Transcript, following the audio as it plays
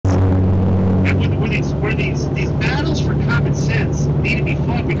where these battles for common sense need to be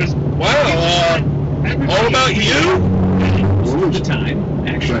fought because wow, all about you? All the time,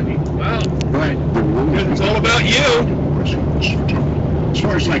 actually. Wow. Right. It's all about you. As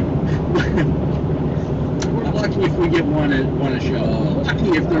far as like, we're lucky if we get one a show.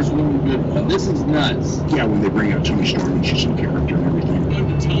 Lucky if there's one good one. This is nuts. Yeah, when they bring out Tony Storm and she's in character and everything.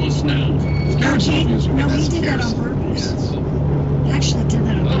 Going to tell us now. No, he did that on purpose. Yes. He actually did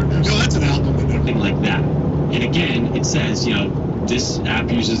that on purpose. No, that's an album. Something like that. And again, it says, this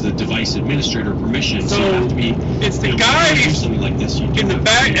app uses the device administrator permission, so you have to be. It's the do guys something like this. You in the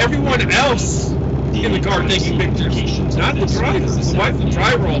back. Everyone else in the car taking pictures, not the driver. Why the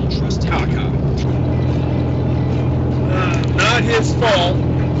driver all caca? Not his fault.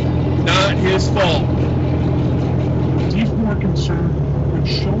 Not his fault. He's more concerned with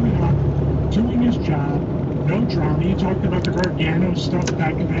showing up, doing his job, no drama. He talked about the Gargano stuff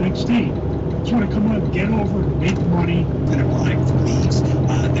back in NXT. Just want to come up, get over, make money. That a line for leagues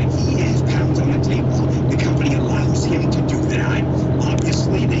that he is pounds on the table. The company allows him to do that.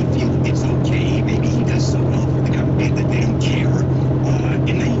 Obviously, they feel it's okay. Maybe he does so well for the company that they don't care.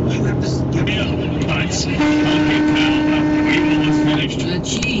 And then you have this.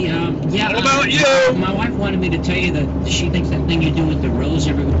 Yeah. What about you? My wife wanted me to tell you that she thinks that thing you do with the rose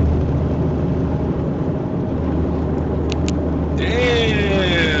every.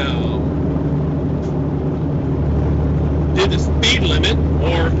 Damn. Did the speed limit,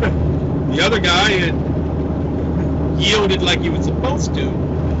 or the other guy had yielded like he was supposed to.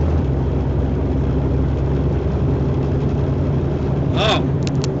 Oh.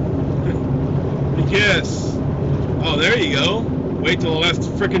 Yes. Oh, there you go. Wait till the last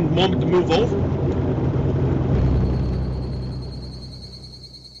freaking moment to move over.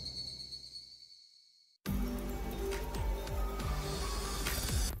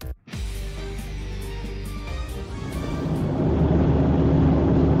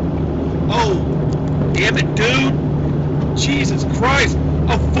 Oh, damn it, dude. Jesus Christ.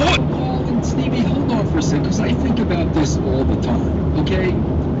 A foot. Paul and Stevie, hold on for a second, because I think about this all the time, okay?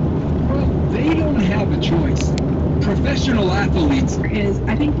 Well, they don't have a choice. Professional athletes. Is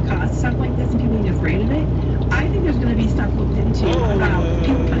I think because stuff like this and people being afraid of it, I think there's going to be stuff looked into about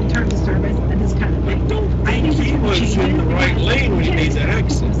people putting terms of service and this kind of thing. I think He was in the right lane when he made the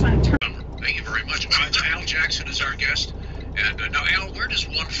exit. Thank you very much. Al Jackson is our guest. And now, Al, where does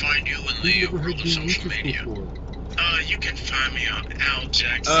one find you in the world of social media? You can find me on Al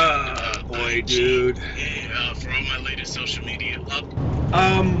Jackson. Boy, dude. For all my latest social media.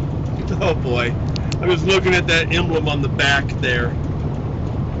 Oh boy. I was looking at that emblem on the back there.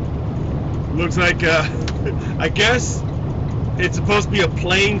 Looks like, I guess it's supposed to be a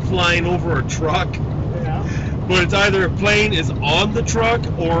plane flying over a truck. Yeah. But it's either a plane is on the truck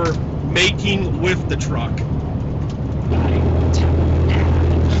or making with the truck. And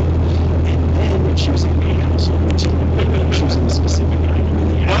then she was like, hey, also, she was in the specific item in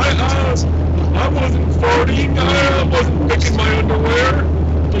the ad. I wasn't farting. I wasn't picking my underwear.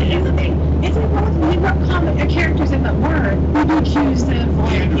 Here's the thing. It's important when you wrote characters in that word, we do accuse them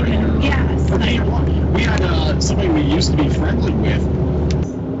of, yes. Okay, we had somebody we used to be friendly with.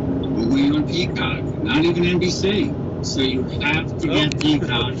 Only on Peacock, not even NBC. So you have to get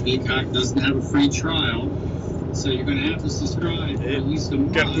Peacock. Peacock doesn't have a free trial. So you're going to have to subscribe for at least a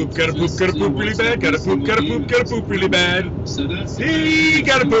month. Gotta poop really bad. Gotta poop really bad. So that's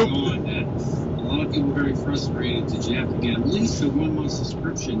gotta poop. A lot of people are very frustrated that you have to get at least a 1 month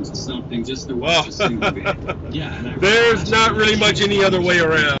subscription to something just to watch a single game. Yeah, and there's not really much any other way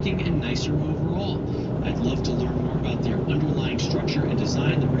around. And nicer overall. I'd love to learn more about their underlying structure and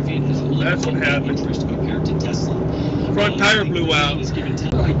design. The Rivian has a little interest compared to Tesla. Front tire blew out.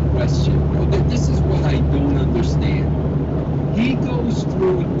 I question, bro. This is what I don't understand. He goes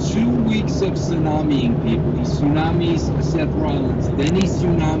through 2 weeks of tsunami-ing people. He tsunamis Seth Rollins, then he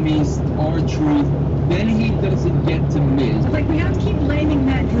tsunamis R-Truth, then he doesn't get to Miz. Like, we have to keep blaming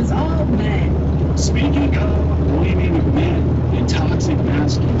men, because it's all men. Speaking of blaming men and toxic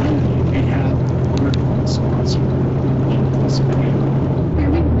masculinity, we have our current sponsor on this video.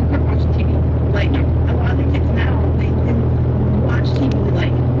 We quit watching TV. Like, a lot of the kids now, they didn't watch TV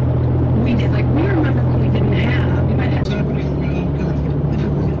like we did. Like, we remember when we didn't have. We might have.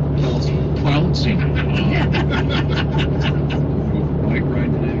 Well, let's see. Yeah. Bike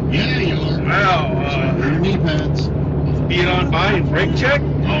ride today. Yeah, you are. Wow. Your knee pads. Being on by and brake check?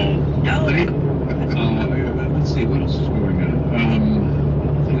 No. Let's see, what else is going on?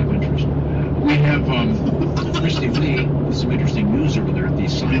 Nothing of interest. We have Christy Lee with some interesting news over there at the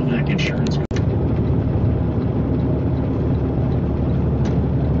Silac Insurance.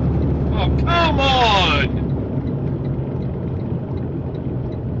 Oh, come on!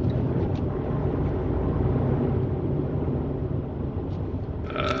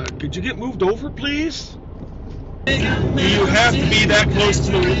 Could you get moved over, please? Do you have to be that close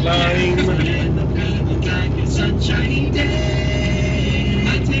to the line?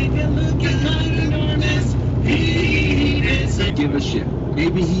 Give a shit.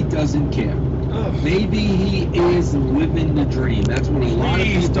 Maybe he doesn't care. Oh. Maybe he is living the dream. That's what a lot of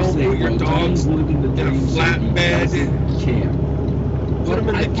people Don't say. put your Well, dogs Tom's living the in a dream, so flat he bed. doesn't care. Put him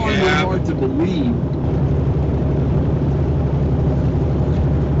in I the find it cab. hard to believe.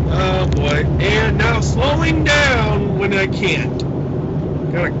 Oh boy. And now slowing down when I can't.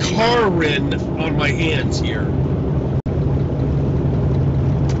 Got a car wren on my hands here.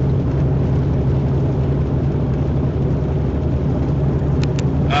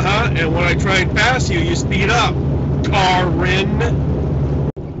 And when I try and pass you, you speed up. Car wren.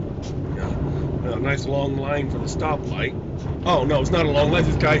 Yeah. Nice long line for the stoplight. Oh no, it's not a long line.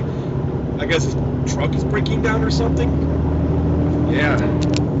 This guy, I guess his truck is breaking down or something. Yeah.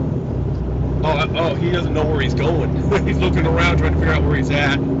 Oh, he doesn't know where he's going. He's looking around trying to figure out where he's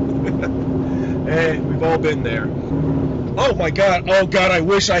at. Hey, we've all been there. Oh my God. Oh God, I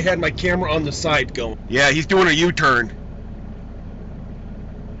wish I had my camera on the side going. Yeah, he's doing a U-turn.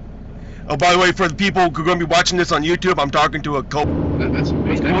 Oh, by the way, for the people who are going to be watching this on YouTube, I'm talking to a co. What's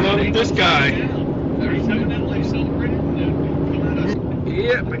going on with this guy?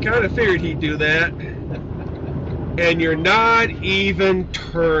 Yep, I kind of figured he'd do that. And you're not even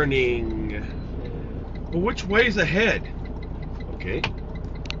turning. Well, which way's ahead? Okay.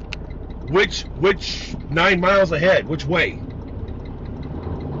 Which 9 miles ahead? Which way?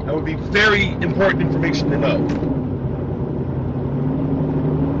 That would be very important information to know.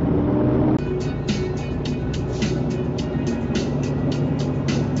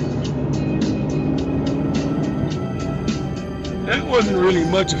 That wasn't really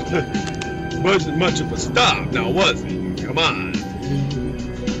much of a stop, now was it? Come on.